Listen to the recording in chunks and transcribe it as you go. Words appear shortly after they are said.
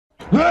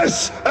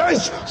This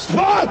is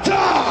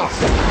Sparta!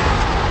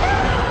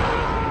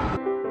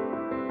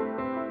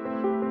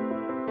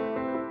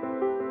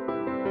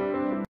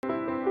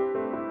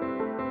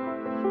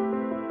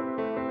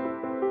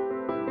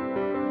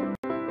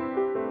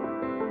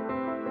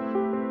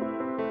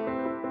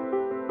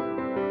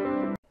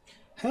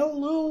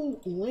 Hello,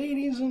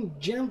 ladies and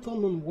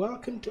gentlemen,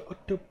 welcome to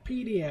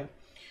Ottopedia.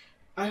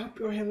 I hope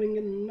you're having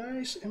a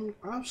nice and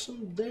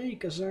awesome day,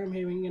 because I'm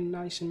having a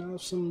nice and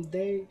awesome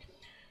day.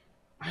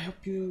 I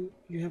hope you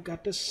have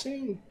got the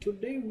same.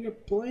 Today we are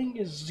playing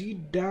a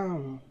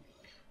Z-Dawn.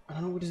 I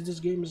don't know what this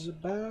game is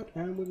about,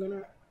 and we're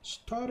gonna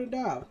start it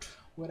out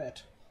with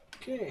it.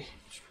 Okay,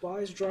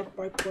 supplies dropped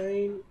by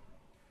plane.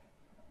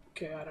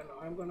 Okay, I don't know,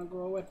 I'm gonna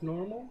go at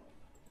normal.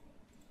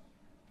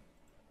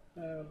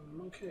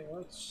 Okay,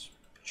 let's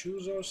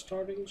choose our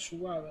starting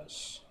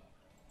survivors.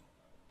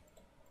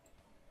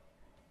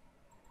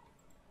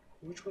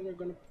 Which one we're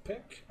gonna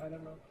pick? I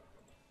don't know.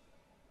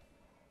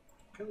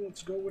 Okay,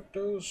 let's go with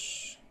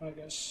those, I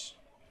guess.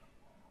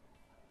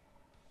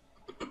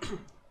 Okay,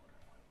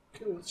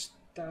 let's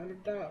start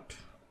it out.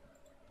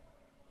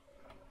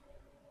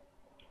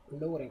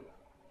 Loading.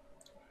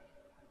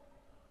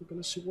 We're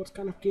gonna see what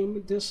kind of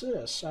game this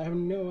is. I have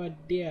no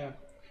idea,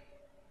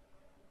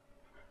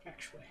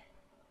 actually,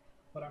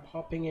 what I'm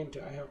hopping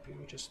into. I hope you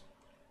just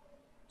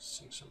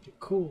see something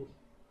cool.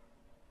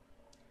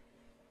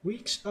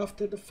 Weeks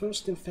after the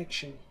first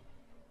infection,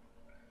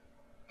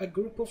 a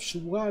group of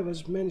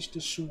survivors managed to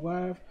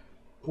survive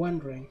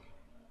wandering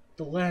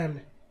the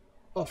land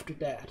of the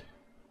dead.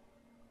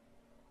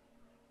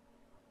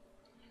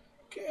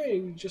 Okay,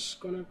 we're just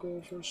gonna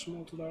go for a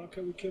small tutorial. Okay,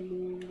 we can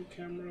move the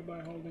camera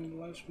by holding the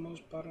left mouse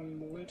button and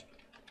move it.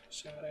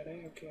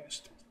 Saturday, okay, I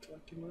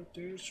started 20 right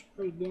there. So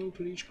we're going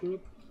to each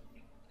group.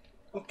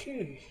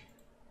 Okay.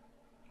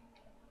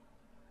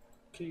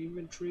 Okay,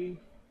 inventory.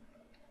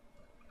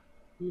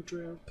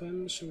 Inventory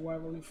open,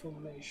 survival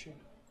information.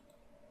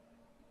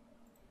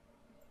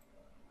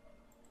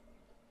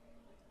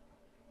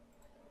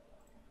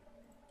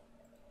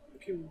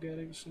 Okay, we're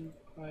getting some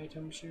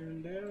items here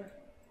and there.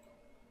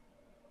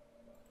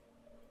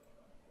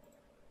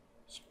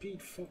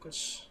 Speed,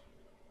 focus.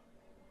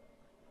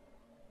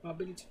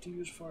 Ability to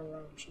use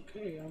firearms.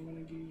 Okay, I'm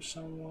gonna give you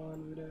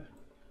someone with a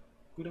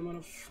good amount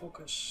of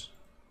focus.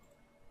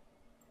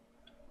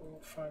 Or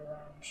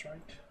firearms,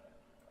 right?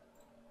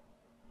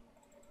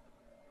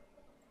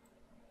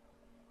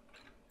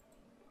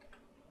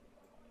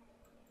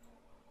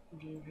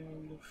 Give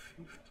him the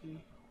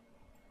 50.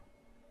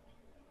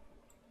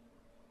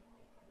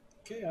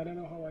 Okay, I don't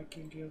know how I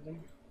can give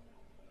them.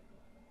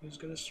 He's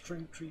got a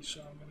strength 3,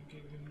 so I'm gonna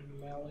give him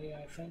the melee,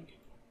 I think.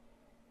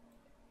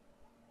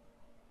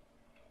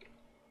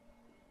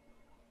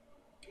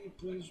 Okay,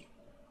 please.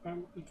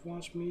 It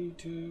wants me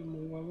to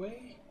move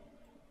away.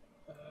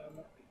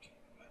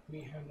 Let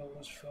me handle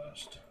this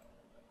first.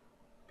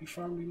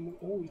 Before we move,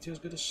 oh, it has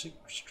got a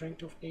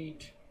strength of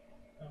 8.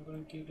 I'm gonna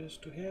give this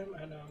to him,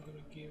 and I'm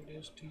gonna give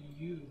this to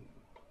you.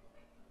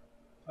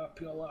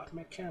 Popular lot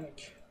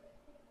mechanic.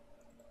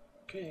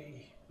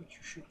 Okay, what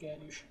you should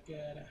get? You should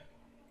get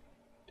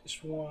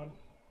this one.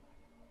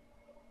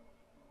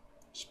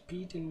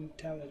 Speed and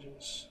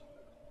intelligence.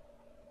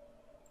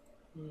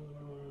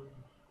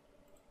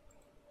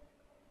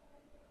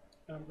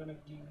 I'm gonna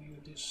give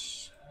you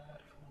this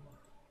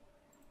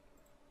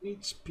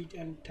need speed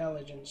and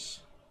intelligence.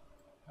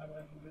 I'm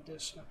gonna give you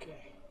this.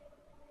 Okay.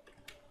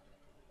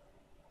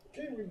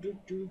 Okay, we're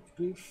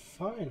doing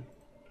fine,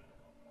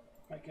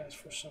 I guess,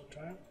 for some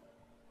time.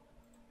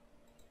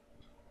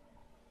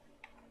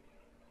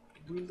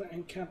 Build an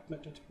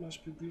encampment. It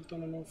must be built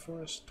on a no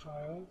forest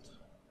tiled.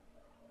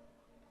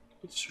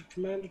 It's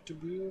recommended to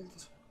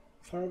build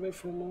far away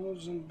from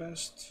walls and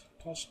best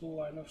possible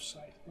line of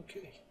sight.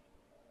 Okay.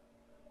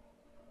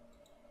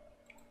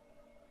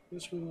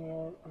 Let's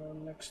move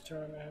on next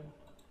turn, and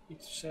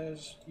it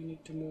says you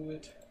need to move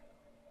it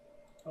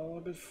a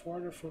little bit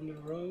farther from the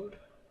road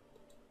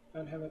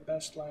and have a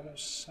best line of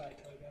sight,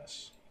 I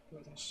guess,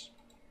 with this.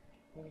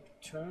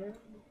 Turn.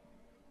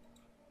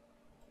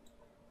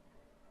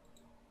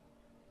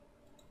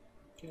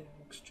 Okay,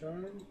 next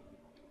turn.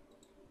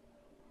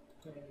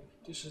 Okay,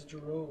 this is the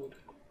road.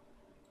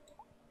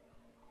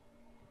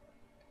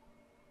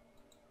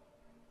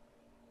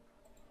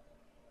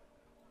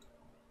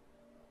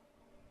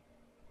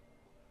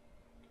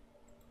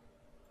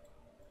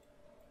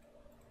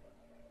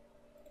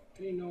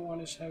 Okay, no one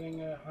is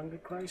having a hunger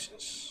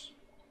crisis.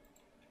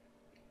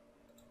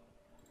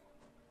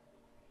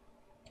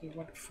 Okay,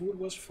 what food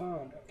was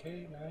found?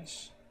 Okay,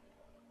 nice.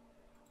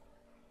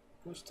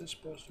 What's this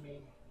supposed to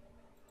mean?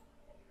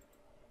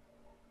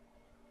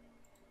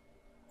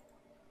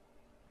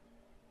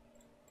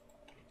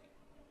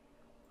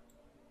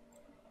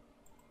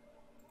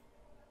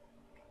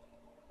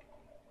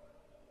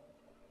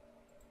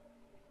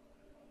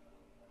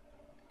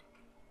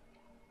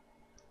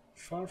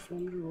 Far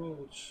from the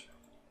roads.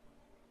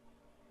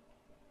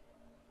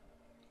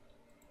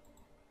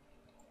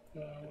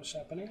 What's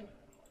happening?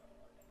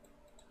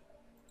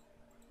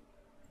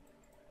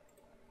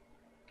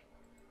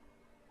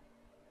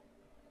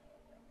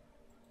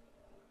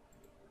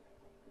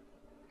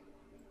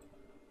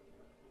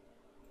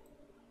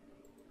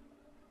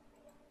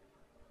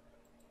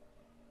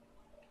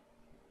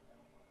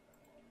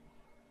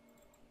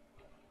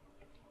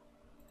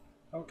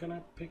 How can I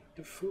pick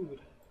the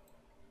food?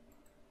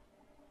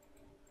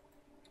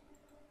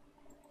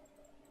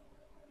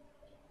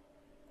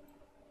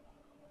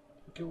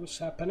 Okay, what's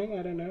happening?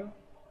 I don't know.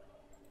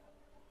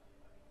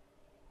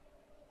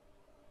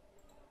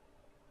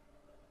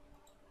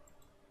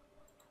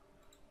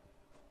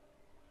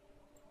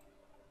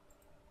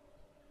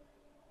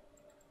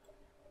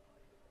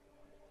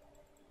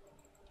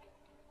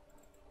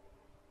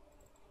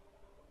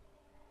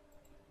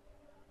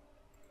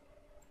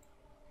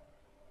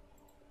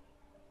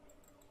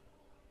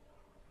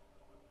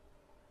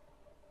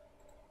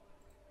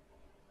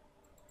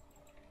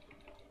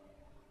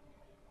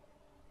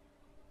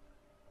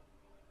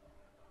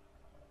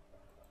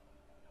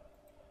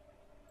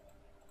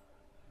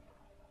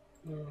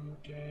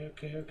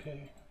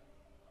 Okay.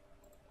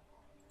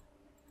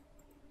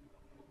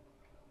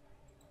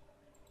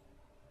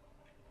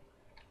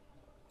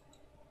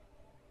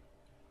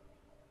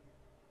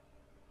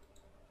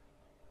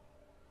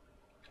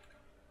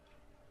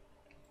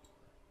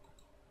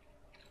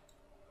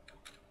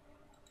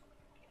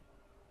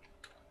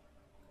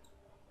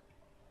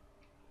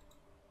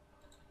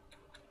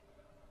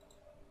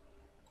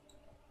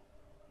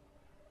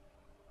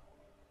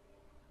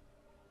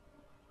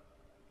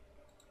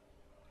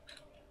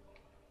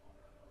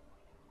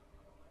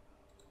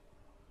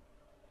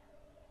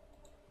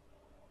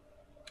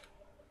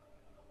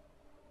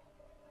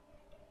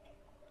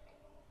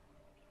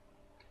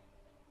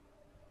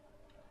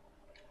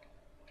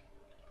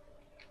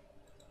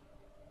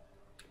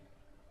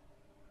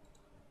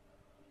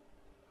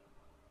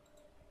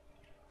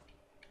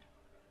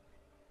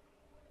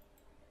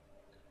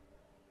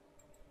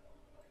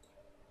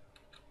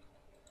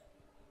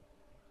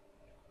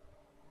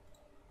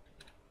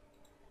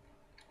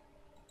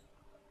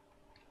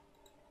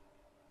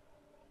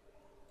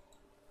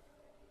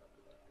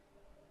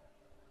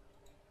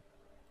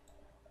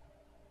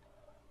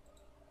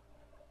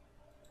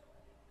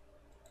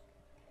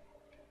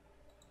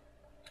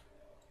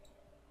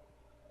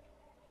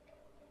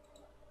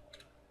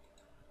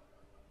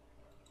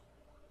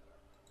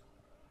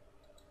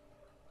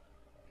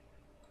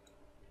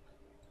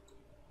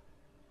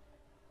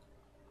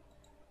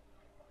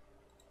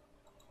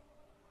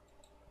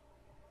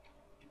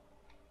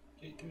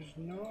 Okay, there's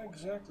no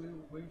exactly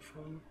away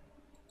from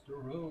the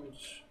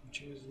roads,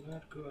 which is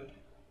not good.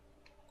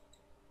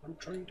 I'm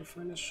trying to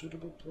find a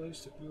suitable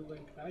place to build.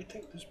 I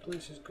think this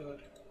place is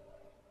good.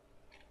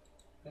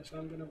 Yes,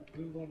 I'm gonna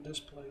build on this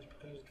place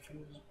because it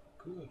feels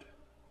good.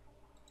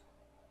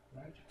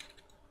 Right?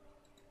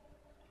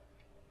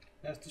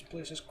 Yes, this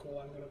place is cool.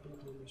 I'm gonna build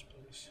on this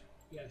place.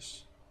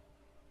 Yes.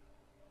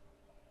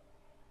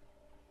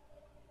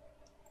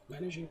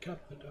 Manage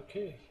encampment,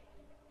 okay.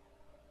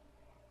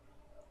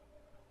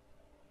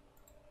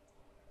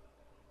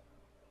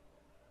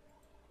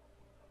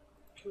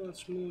 Okay,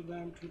 let's move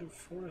down to the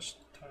forest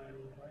time,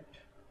 right?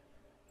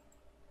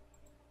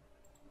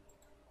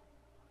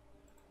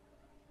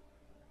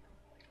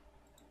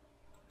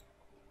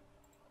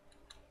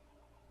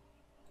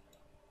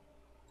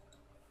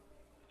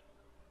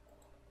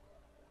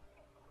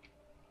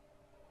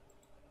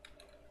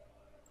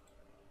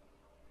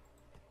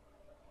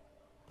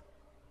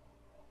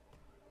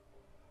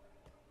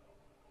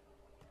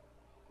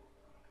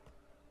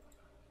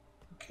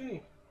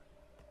 Okay.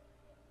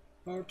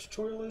 Our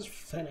tutorial is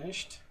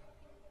finished.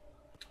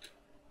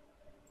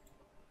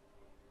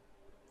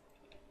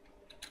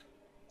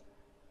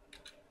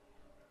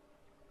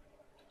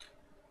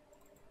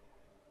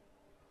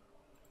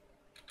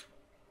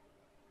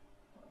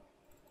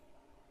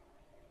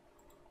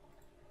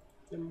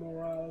 The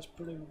morale is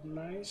pretty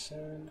nice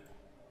and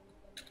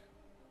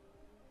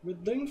we're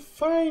doing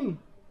fine.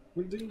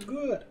 We're doing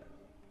good.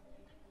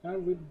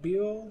 And we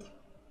build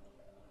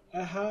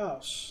a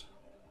house.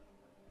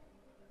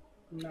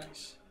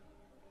 Nice.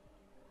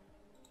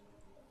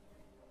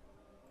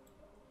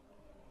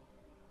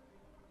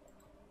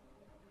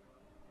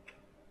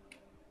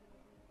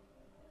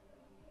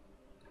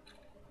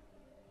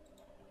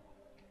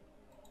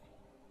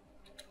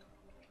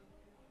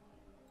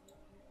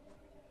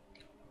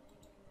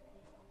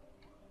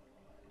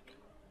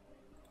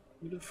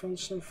 We do find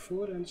some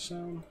food and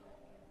some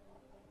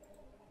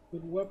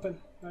good weapon.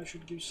 I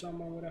should give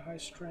someone with a high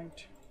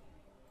strength.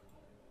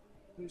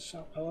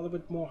 Some, a little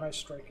bit more high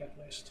strike at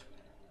least.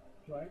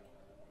 Right?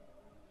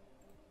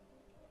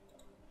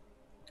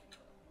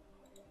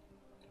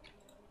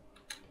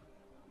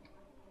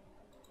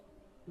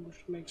 We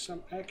should make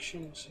some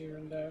actions here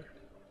and there.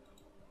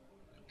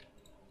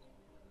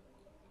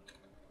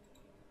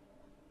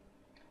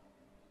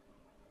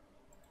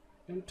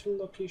 Enter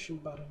location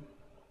button.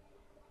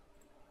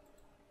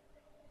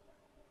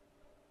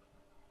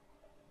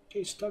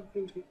 Okay, stop.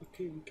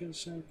 Okay, we can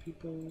send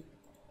people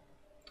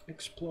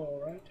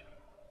explore, right?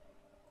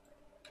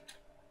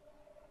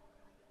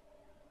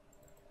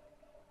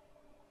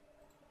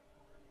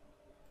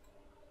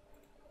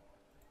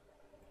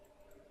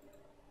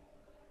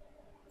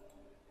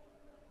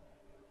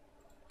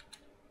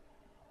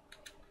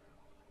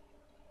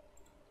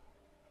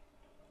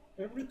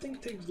 Everything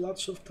takes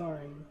lots of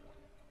time.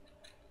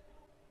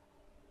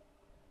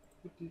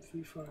 What did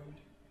we find?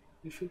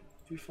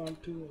 We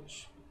found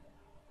tools.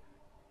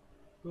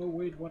 Oh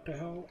wait, what the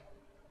hell?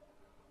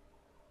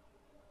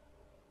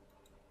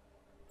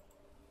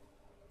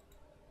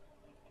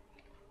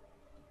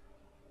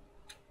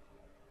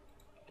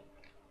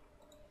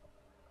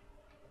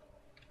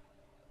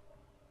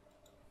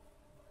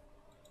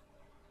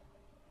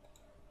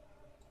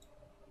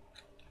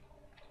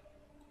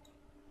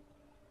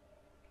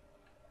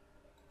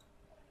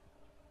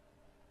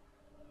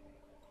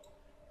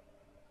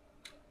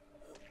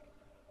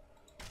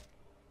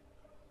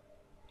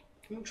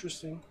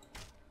 Interesting.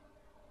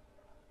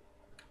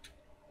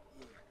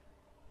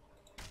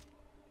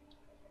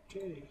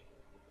 Okay.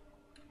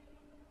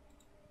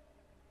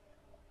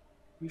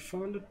 We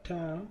found a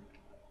town.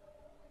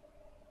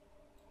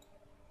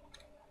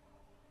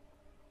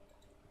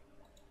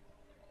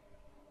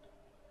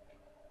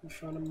 We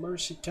found a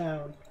mercy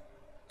town.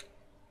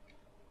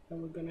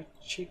 And we're gonna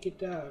check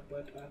it out,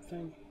 but I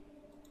think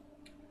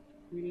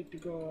we need to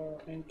go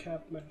our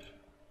encampment.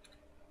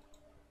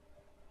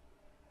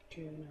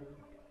 Okay,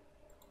 now.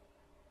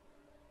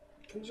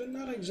 Things are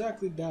not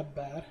exactly that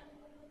bad.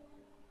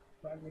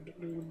 Right,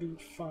 we'll do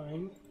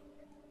fine.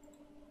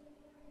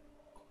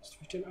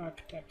 Switch an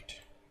architect.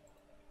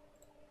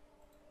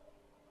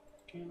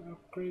 Can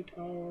upgrade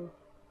our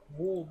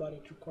wall, but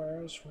it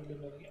requires really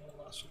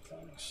a lot of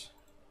things.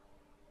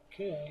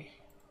 Okay.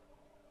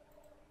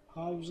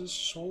 Houses,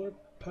 solar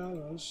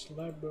panels,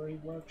 library,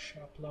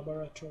 workshop,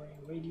 laboratory,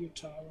 radio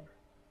tower.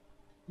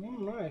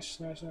 Nice.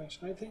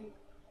 I think,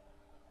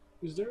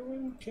 is there a way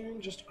we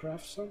can just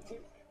craft something?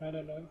 I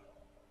don't know.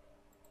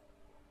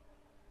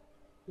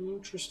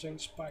 Interesting,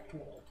 spiked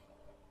wall.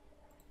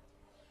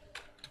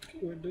 Okay,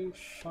 we're doing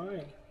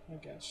fine, I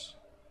guess.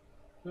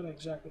 Not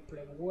exactly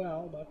pretty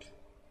well, but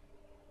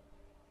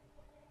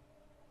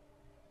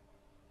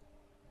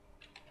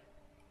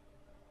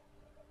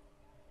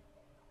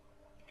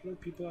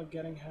people are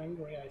getting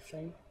hungry, I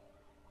think.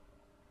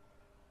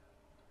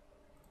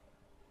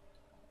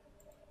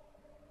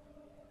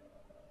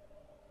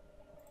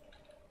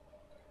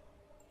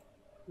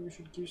 We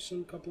should give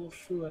some couple of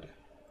food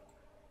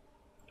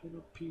to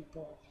the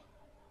people.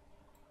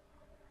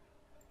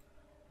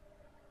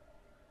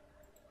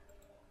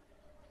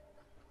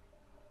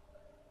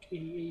 Okay,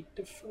 he ate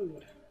the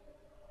food.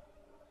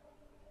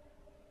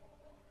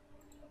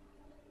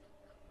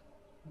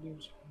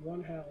 Gives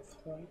 1 health,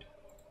 right?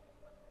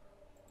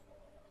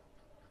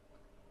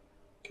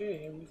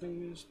 Okay,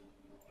 everything is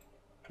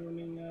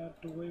turning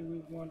out the way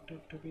we want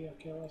it to be.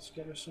 Okay, let's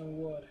get her some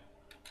wood.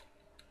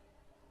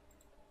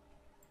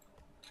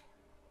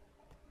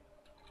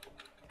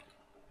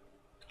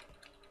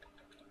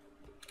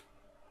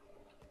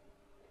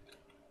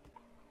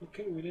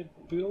 Okay, we did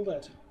build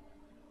it.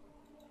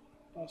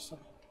 Awesome.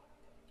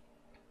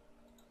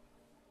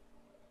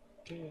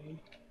 Okay.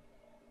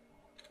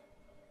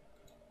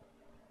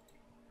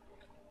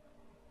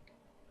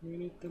 We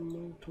need to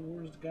move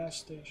towards the gas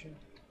station.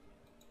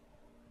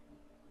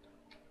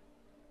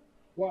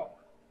 Wow,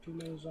 too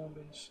many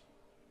zombies.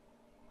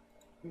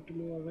 We need to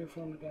move away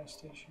from the gas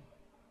station.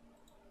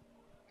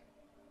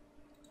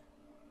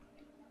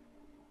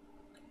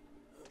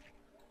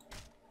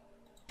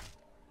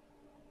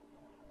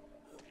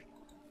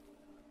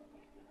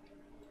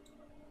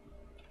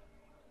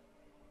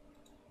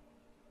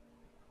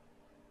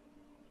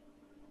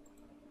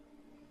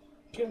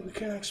 Okay, we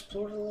can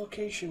explore the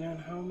location. And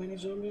how many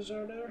zombies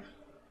are there?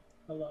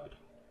 A lot.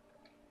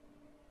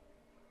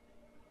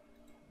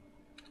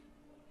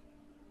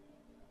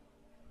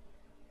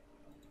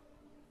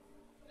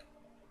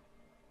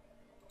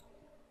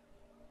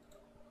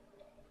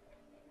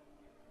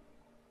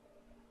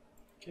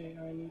 Okay,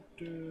 I need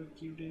to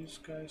give these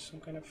guys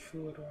some kind of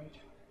food, right?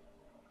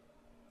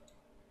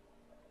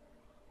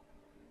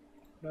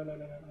 No,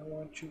 I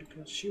want you to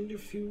consume the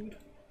food.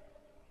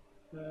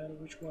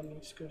 And which one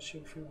needs to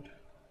consume food?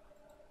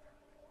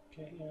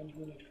 Okay, and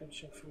you need to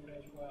consume food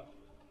as well.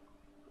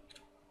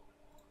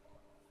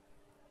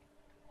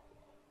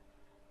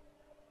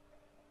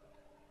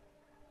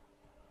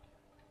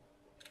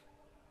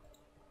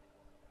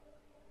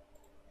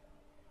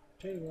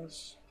 Okay,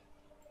 let's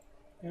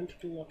enter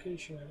the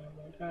location, and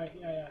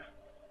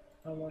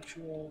I want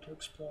you all to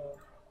explore.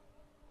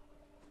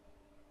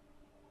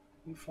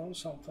 We found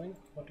something.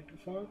 What did we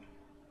find?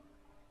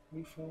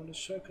 We found the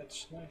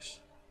circuits. Nice.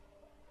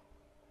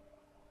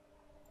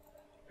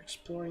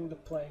 Exploring the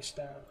place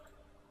down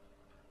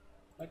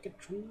like a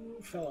true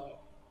fellow.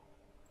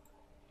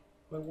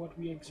 But what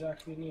we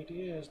exactly need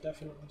is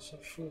definitely some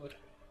food.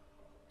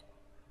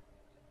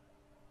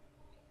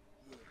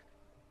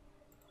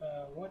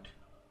 What?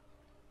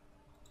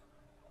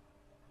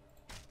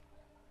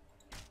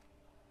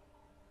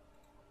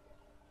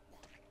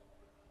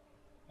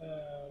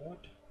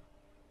 What?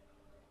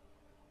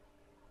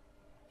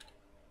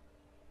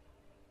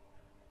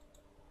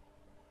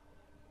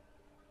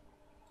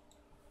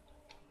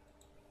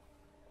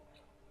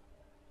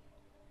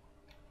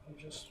 And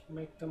just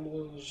make them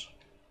lose.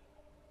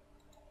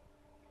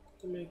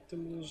 Make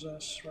them lose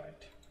us,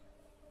 right?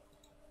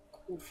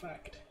 Cool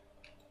fact.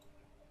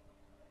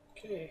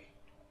 Okay.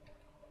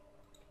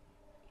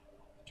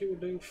 Okay, we're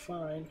doing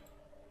fine.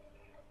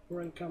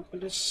 We're in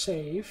company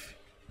safe.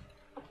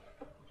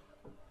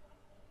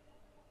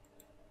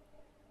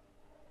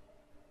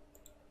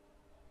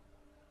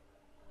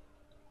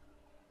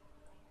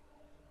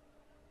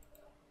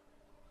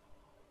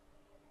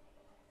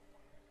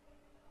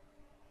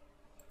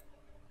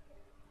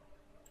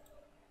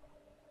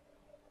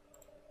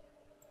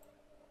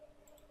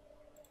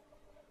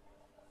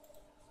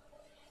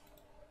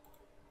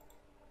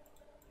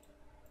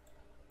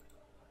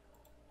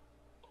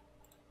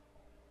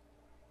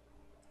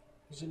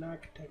 He's an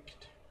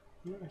architect.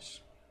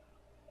 Nice.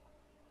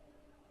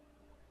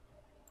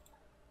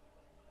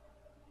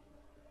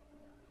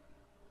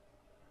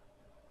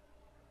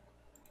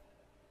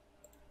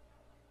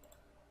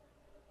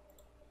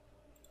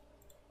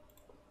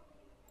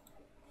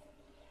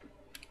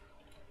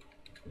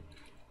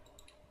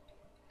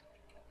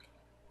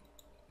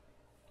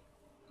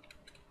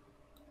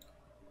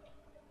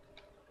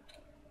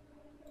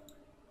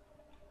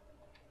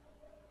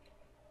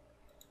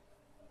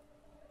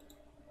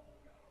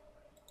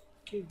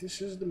 Okay,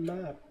 this is the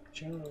map,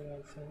 generally,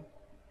 I think.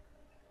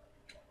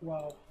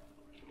 Wow.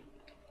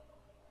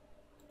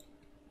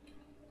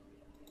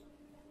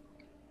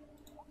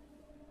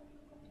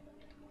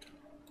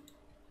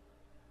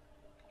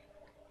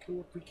 Okay,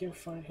 what we can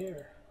find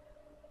here.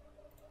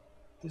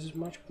 This is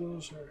much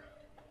closer.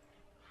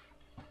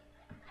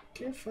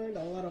 Can't find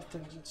a lot of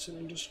things. It's an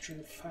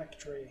industrial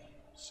factory,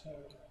 so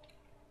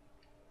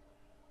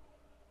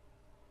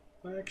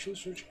I'm actually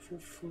searching for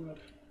food.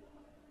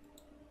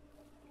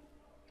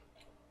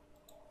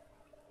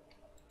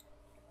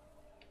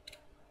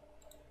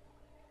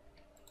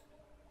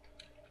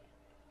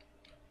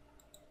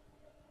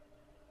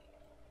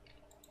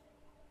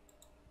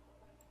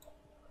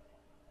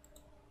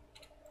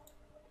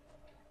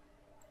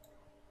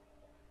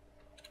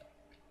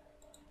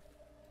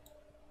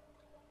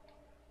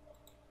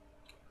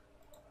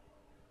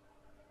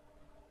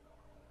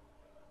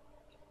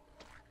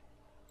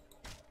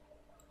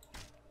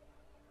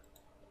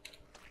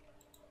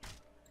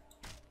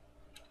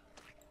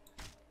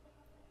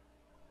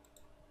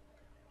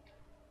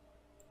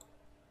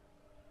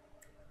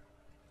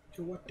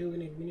 Okay, what do we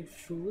need? We need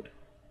food.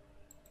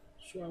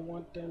 So I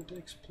want them to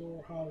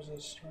explore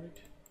houses, right?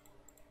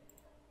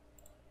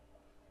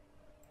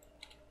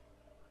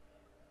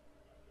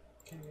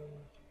 Okay,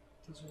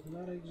 this is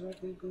not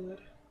exactly good.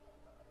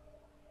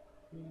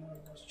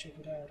 Let's check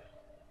it out.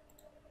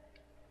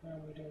 Now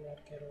we do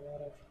not get a lot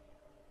of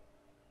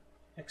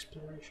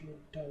exploration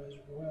done as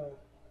well.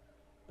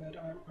 But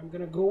I'm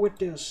gonna go with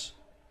this.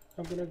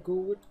 I'm gonna go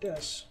with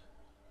this.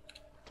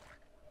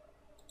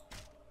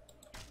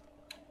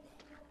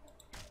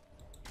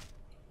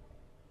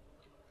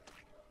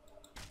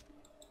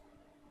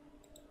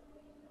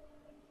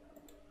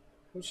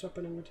 What's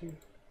happening with you?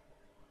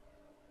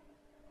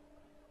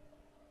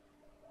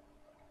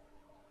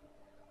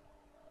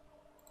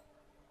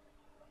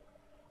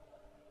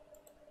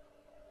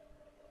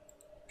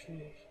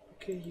 Okay,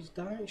 okay, he's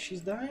dying.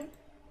 She's dying.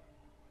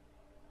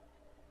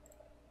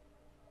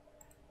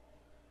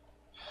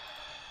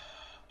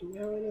 Do we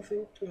have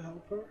anything to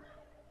help her?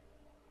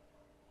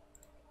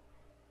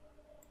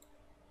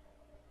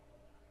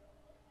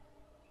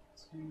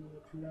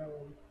 To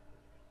drown.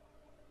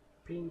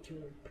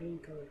 Painkiller,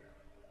 painkiller.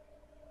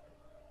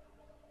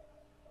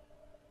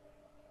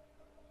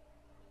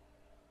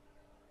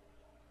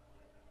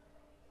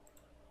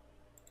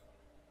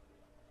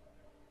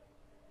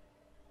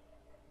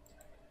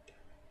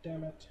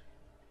 Damn it.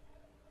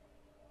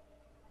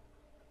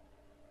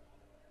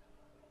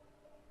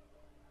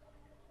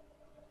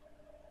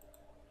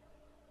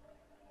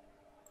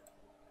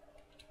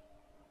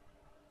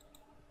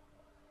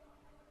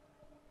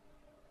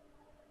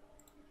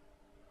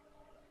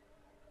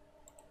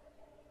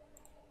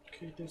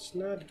 Okay, that's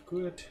not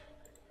good.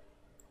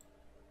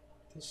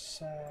 That's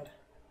sad.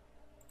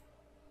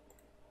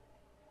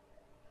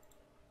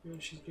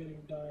 And she's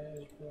getting dire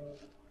as well.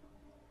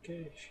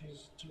 Okay,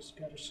 she's just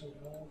got her some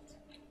health.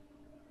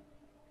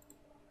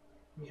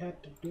 We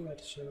had to do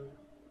it, so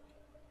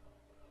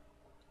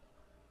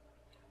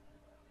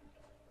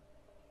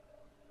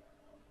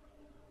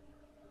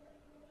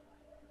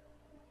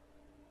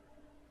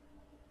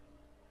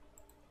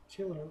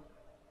kill her.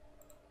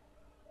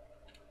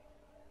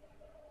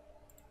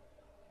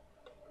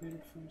 Waiting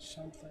for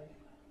something.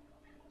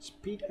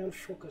 Speed and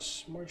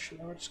focus. Martial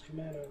arts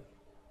commando.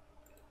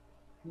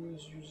 Who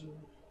is using?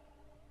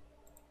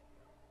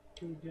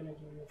 We're gonna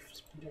give you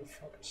speed and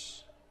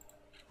focus.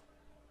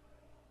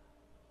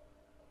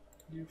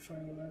 You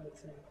find another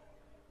thing.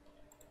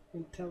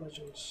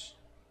 Intelligence.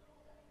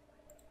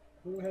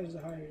 Who has the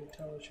higher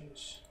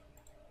intelligence?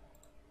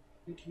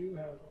 What you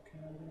have? Okay,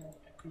 I'm gonna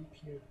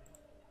equip you.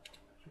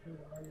 You have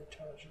the higher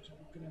intelligence.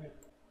 I'm gonna.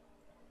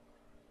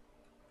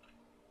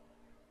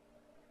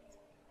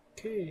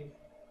 Okay.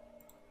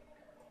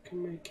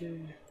 Can make a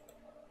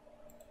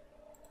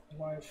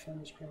wire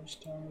fence, ground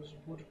towers,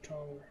 water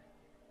tower.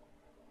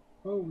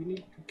 Oh,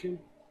 we can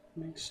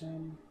make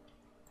some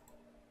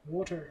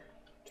water.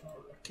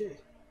 Tower. Okay.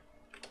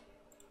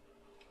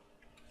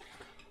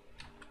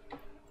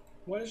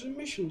 What is your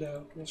mission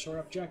though? What's our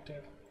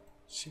objective?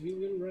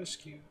 Civilian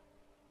rescue.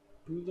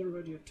 Build a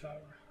radio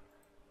tower.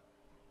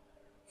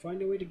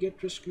 Find a way to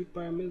get rescued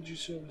by our military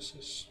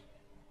services.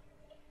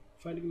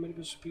 Finding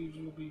medical speed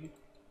will be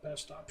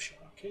best option.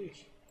 Okay.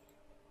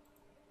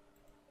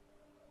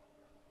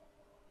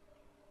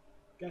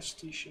 Gas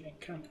station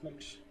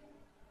encampment.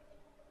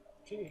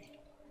 Okay.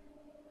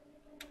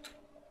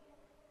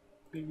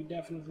 But we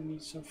definitely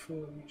need some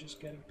food. We're just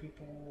getting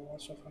people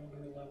lots of hunger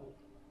level.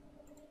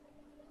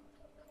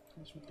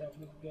 Yes, we're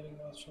definitely getting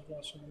lots of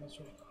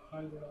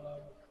hunger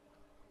level.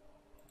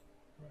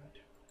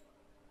 Right.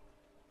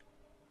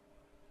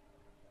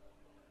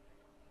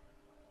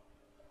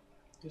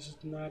 This is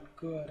not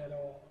good at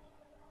all.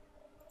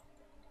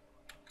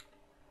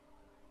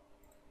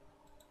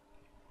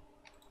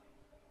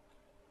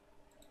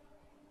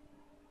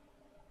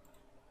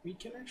 We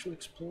can actually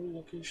explore the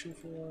location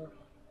for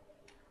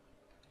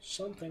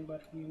something,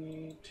 but we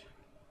need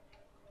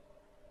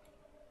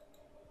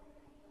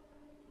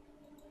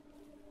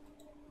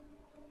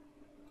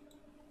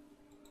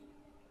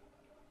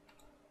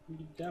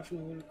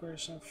definitely require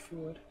some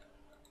food.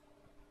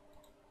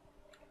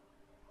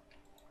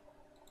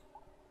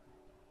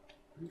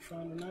 We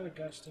found another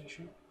gas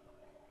station.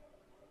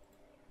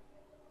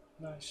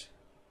 Nice.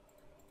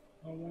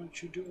 I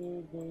want you to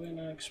all go in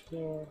and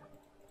explore.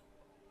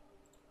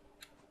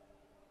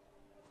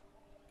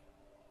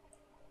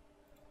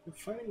 We're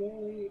finding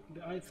only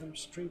the items,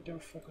 straight down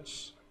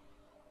focus.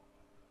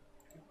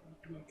 I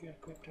want to make it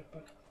equipped,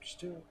 but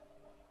still,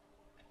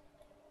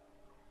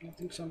 I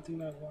think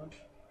something I want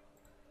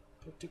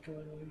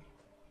particularly.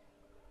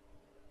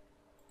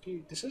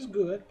 Okay, this is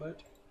good,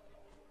 but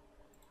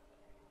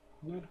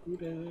not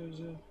good as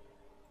a,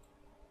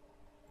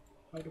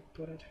 how to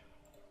put it.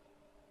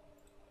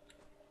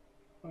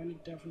 I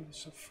need definitely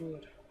some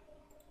food.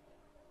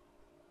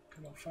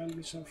 Come on, find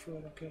me some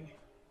food, okay?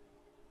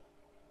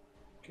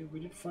 Okay, we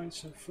did find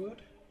some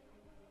food.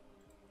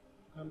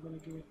 I'm gonna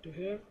give it to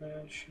her,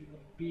 and she will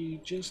be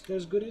just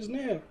as good as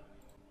new.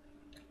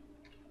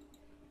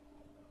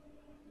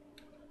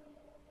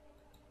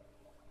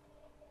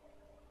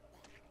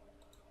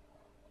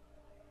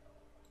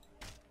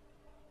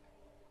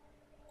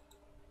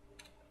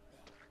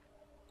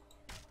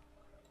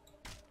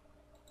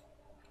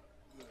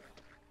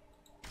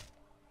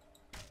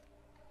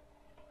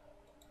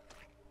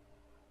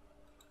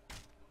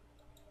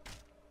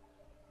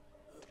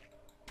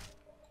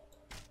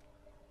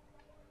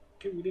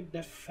 Okay, we did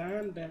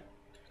defend the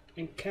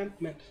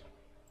encampment,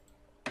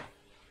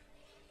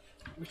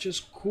 which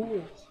is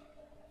cool.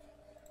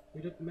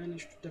 We did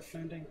manage to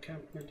defend the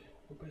encampment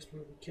the best way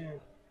we can,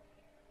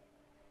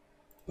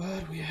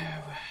 but we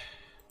have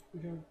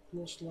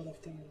lost a lot of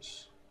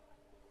things.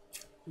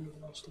 We've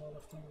lost a lot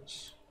of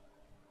things.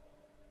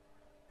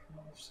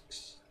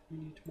 6. We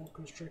need more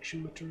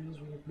construction materials.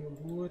 We need more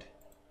wood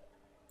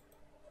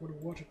for the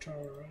water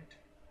tower, right?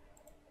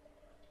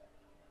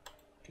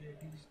 Okay,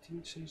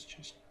 these things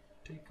just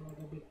take a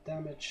little bit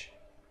damage.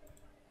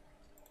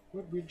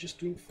 But we're just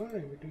doing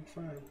fine. We're doing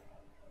fine.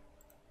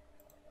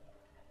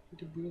 We need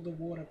to build a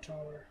water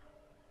tower.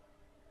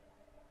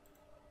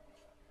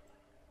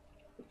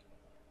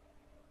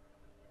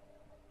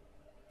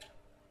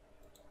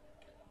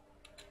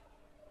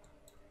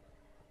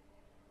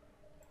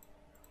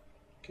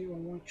 Okay, I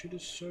want you to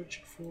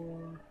search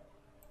for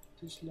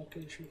this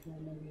location for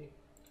maybe.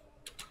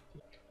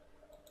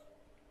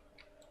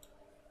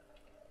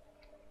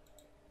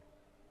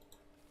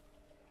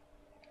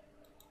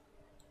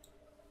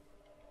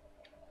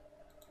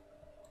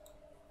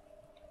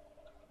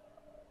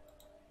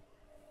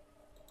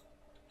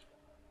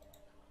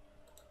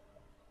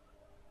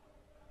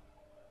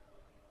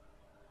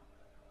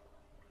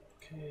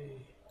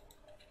 Okay.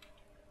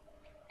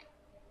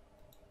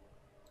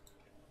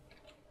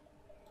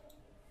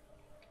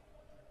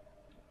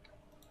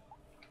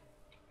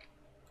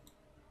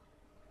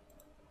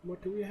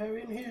 What do we have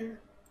in here?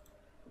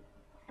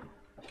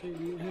 Okay,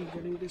 we are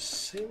getting the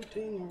same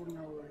thing over and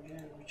over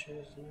again, which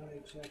is not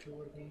exactly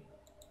what we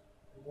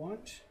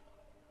want.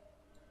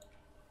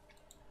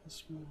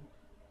 Let's move.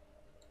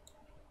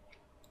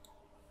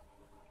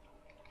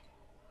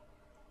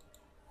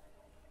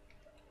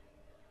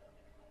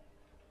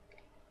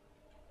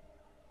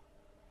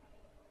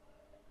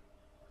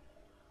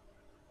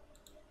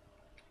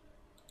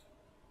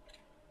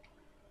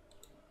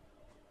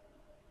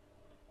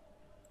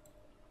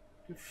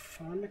 We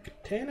found a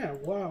katana.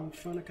 Wow, we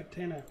found a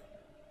katana.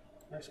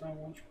 Nice. I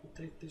want you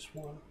to take this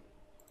one.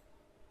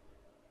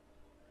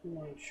 I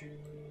want you.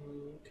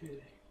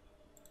 Okay.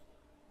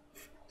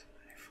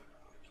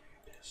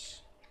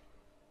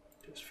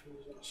 This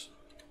feels awesome.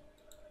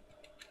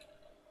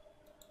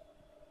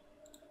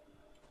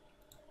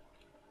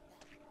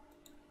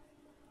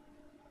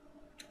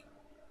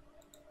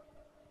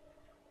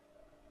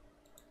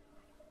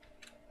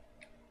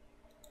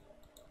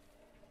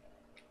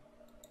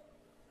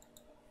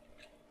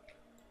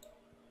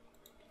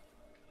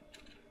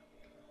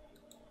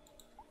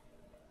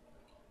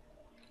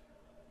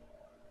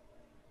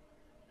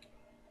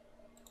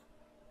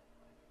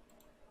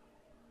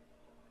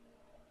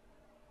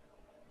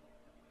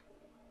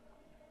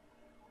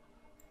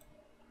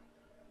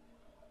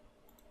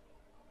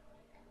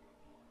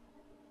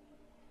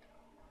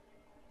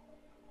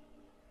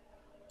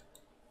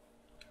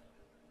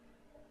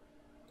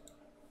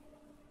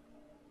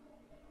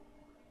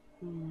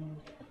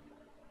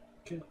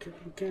 We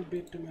can't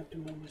beat them at the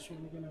moment, so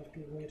we're gonna have to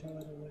wait a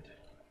little bit.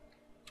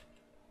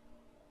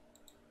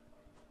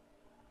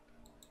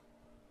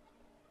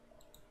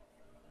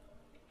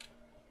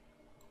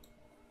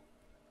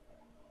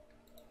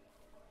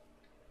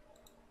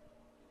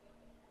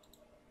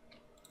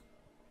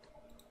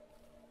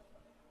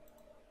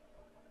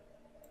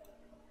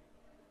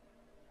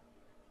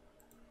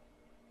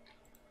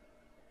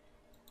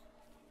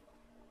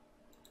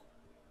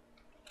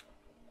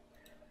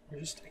 We're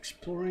just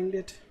exploring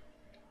it.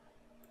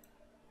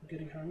 I'm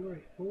getting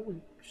hungry. Oh,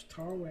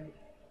 starving.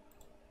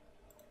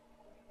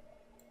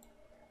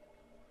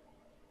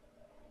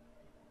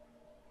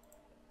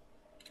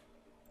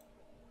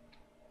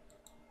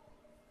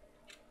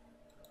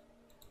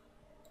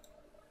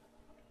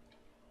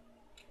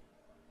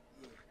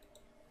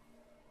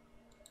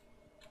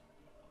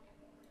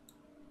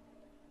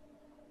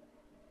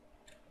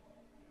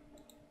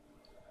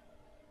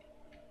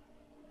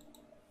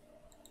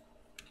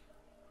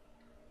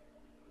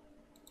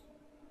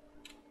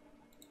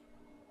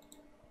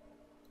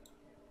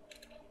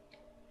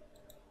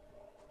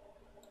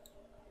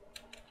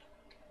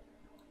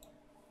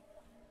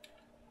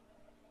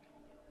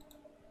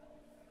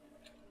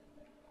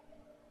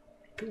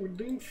 We're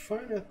doing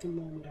fine at the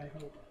moment, I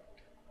hope.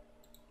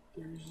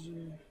 There's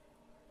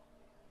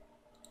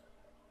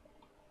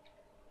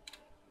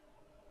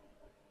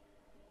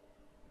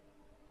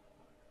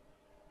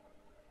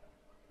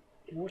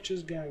watch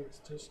this gang, it's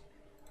just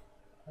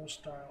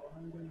hostile.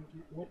 I'm gonna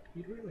do what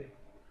really?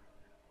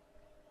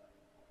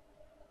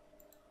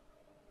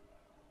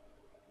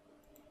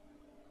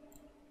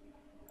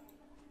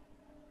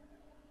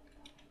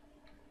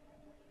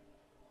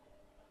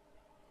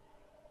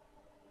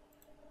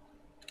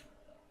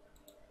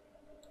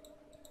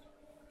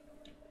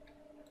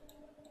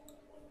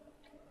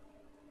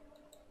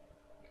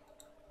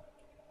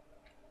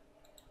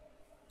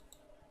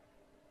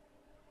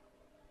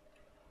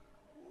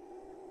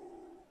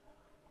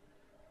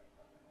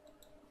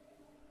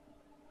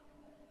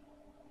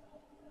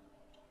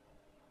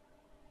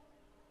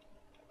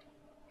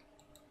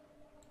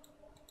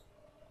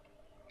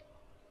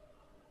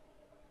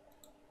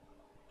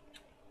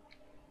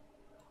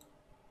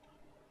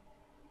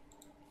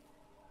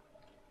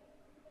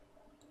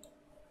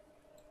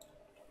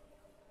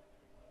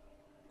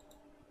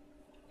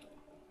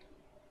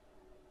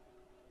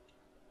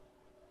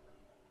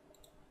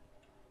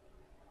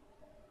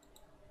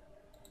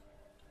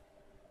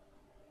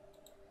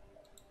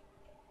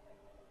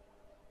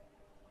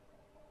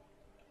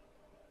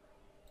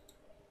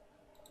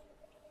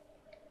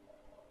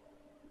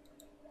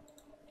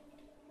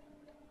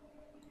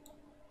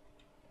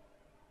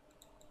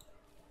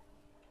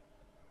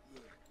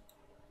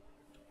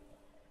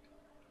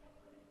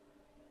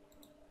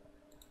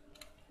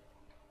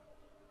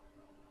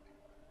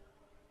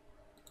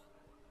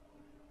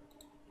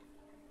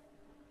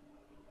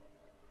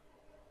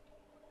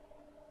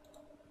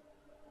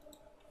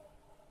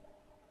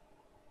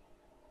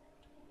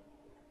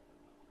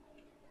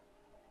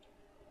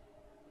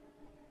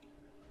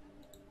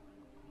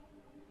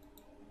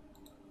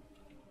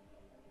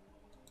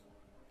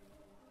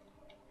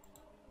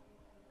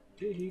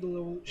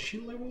 She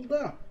leveled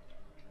up.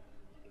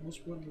 That's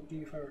what we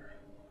gave her.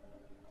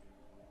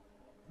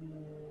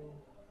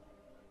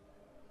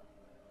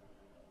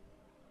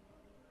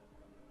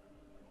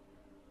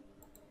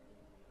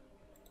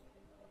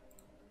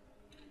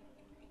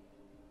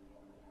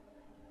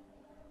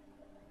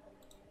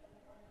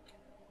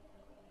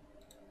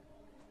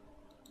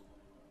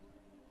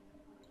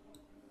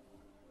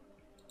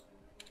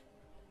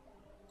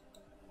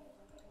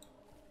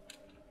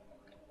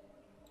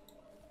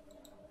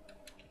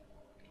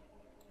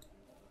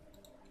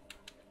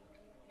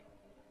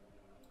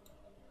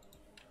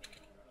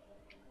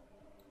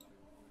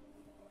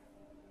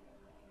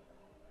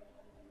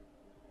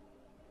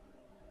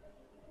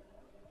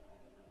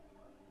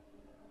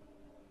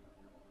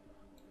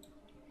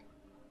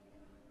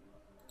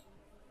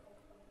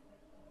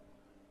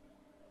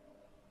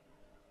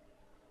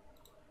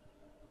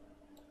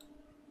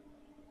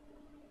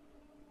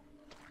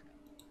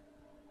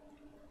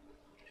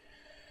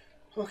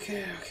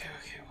 Okay,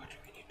 what do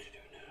we need to do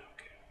now?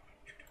 Okay,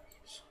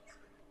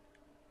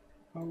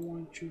 I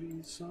want you to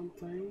eat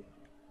something.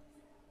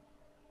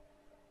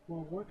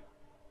 Well, what?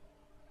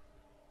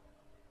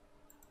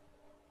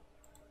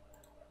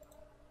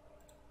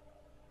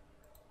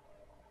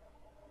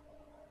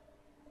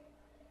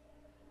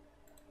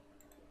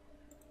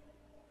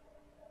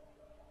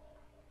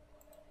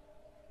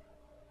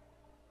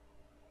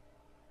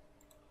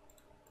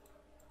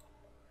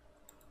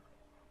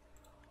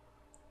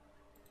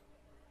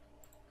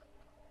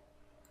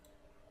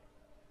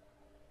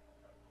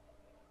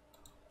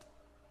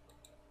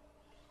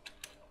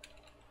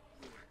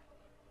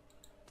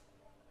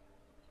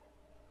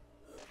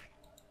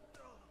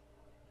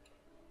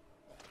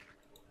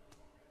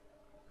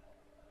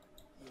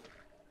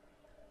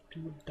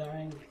 People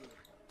dying.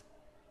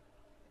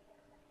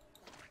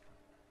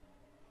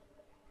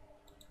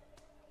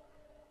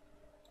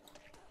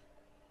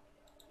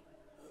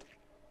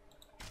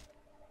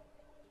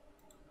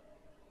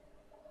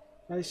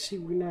 I see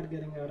we're not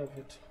getting out of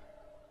it.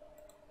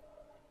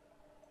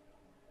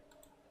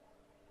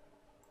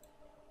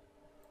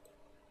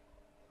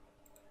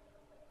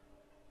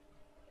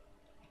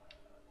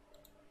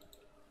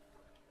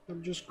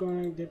 I'm just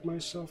gonna get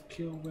myself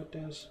killed with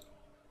this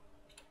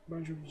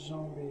bunch of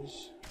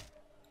zombies.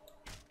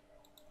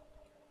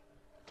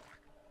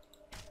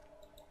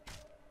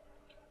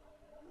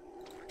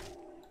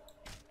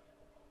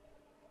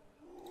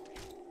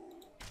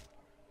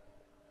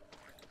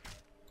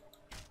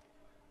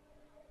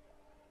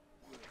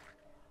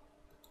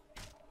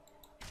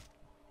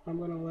 I'm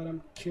gonna let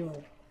him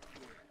kill.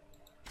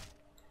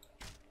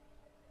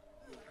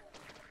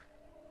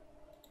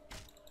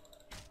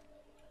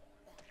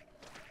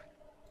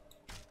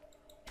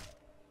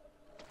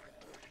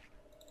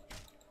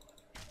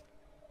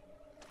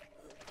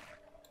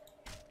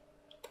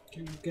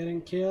 Okay,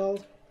 getting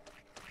killed.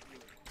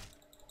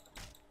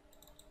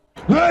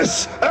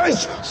 This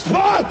is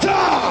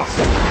Sparta!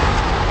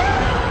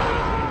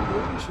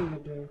 What is he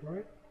doing,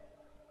 right?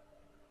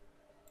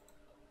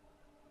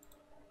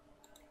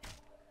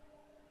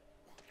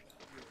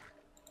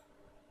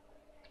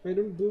 I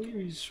don't believe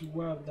he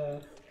swapped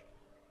that.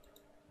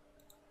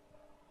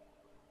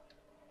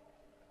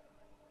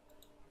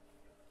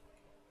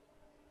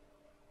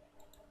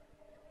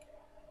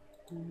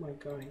 Oh my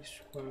god, he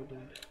swapped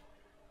that.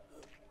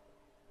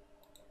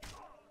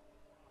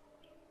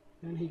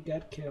 And he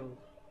got killed.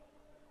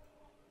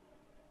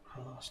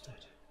 I lost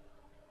it.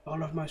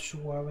 All of my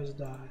survivors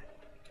died.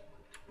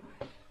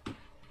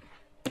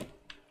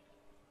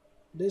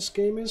 This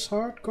game is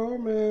hardcore,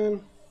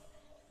 man.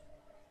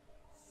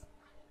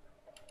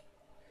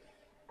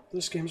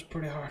 This game's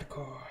pretty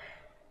hardcore.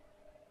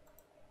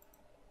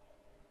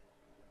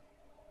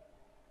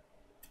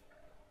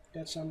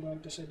 That's I'm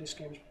going to say this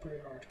game's pretty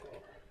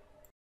hardcore.